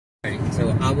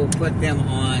So I will put them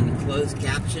on closed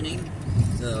captioning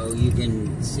so you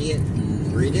can see it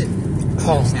and read it.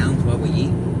 Oh. Sounds while we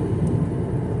eat.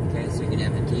 Okay, so you can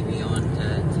have the TV on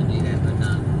to do that, but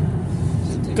not.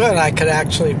 Good, I could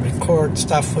actually record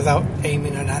stuff without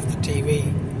aiming it at the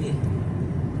TV. Yeah.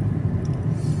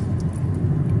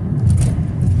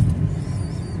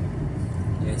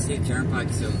 Yeah, see,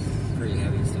 Turnpike's still pretty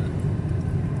heavy stuff.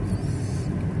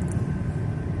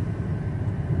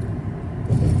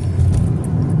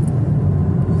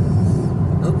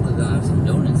 Hopefully they'll have some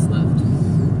donuts left.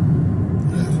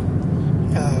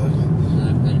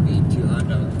 Not going to be 2 hot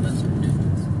dogs less than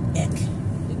donuts. Ick.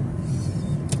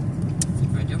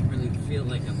 I don't really feel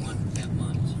like I want that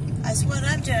much. That's what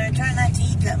I'm doing. I try not to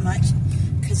eat that much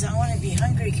because I want to be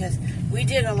hungry because we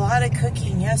did a lot of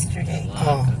cooking yesterday.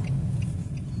 Oh.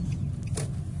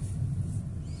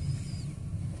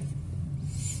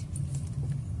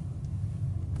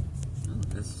 Oh,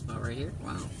 this spot right here?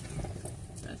 Wow.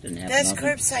 That didn't happen. That's often.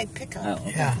 curbside pickup. Oh,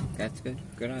 okay. Yeah. That's good.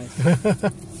 Good eyes.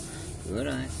 Good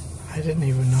eyes. I didn't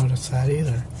even notice that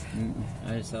either.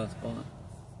 I just saw a spot.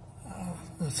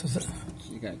 This is it.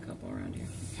 You got a couple around here.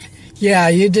 Yeah,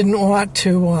 you didn't want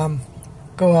to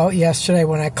go out yesterday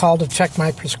when I called to check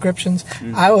my prescriptions.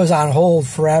 I was on hold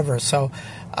forever, so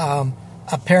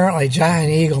apparently Giant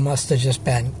Eagle must have just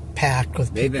been packed with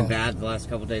people. They've been bad the last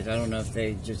couple of days. I don't know if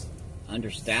they just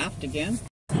understaffed again.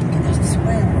 Just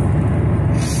swim.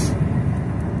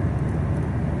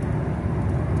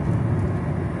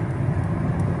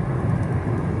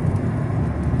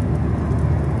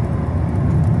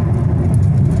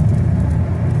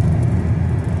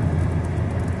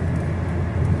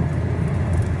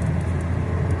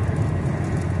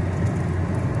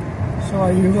 So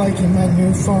are you liking my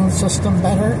new phone system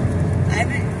better? I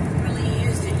haven't really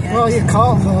used it yet. Well, you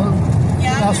called the...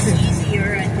 Yeah, it's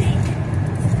easier, I think.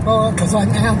 Well, because I'm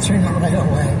answering it right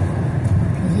away.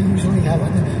 Because you usually have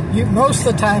it... most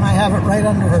of the time I have it right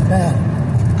under her bed.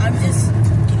 I'm just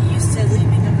getting used to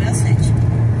leaving a message.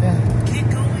 Yeah. Get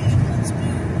going, let's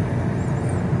move.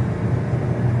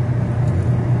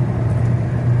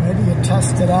 Where do you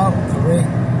test it out, the ring?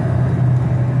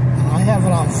 And I have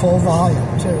it on full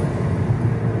volume, too.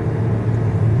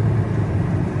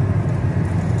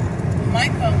 My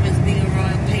phone was being a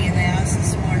royal pain in the ass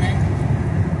this morning.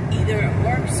 Either it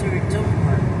works or it don't